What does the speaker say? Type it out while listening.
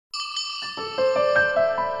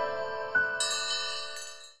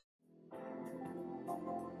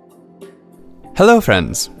Hello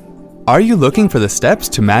friends! Are you looking for the steps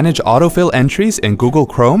to manage autofill entries in Google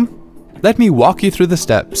Chrome? Let me walk you through the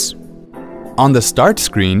steps. On the Start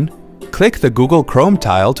screen, click the Google Chrome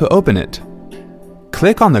tile to open it.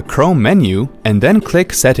 Click on the Chrome menu and then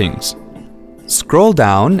click Settings. Scroll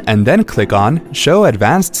down and then click on Show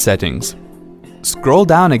Advanced Settings. Scroll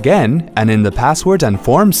down again and in the Passwords and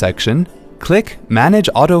Forms section, click Manage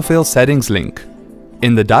Autofill Settings link.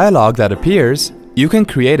 In the dialog that appears, you can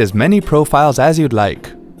create as many profiles as you'd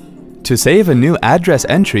like. To save a new address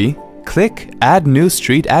entry, click Add New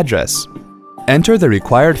Street Address. Enter the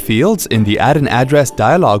required fields in the Add an Address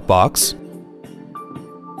dialog box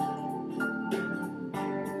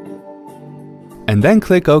and then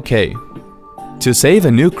click OK. To save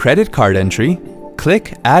a new credit card entry,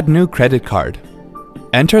 click Add New Credit Card.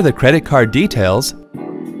 Enter the credit card details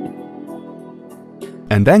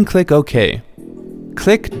and then click OK.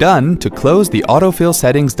 Click Done to close the Autofill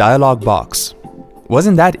Settings dialog box.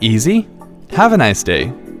 Wasn't that easy? Have a nice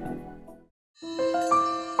day!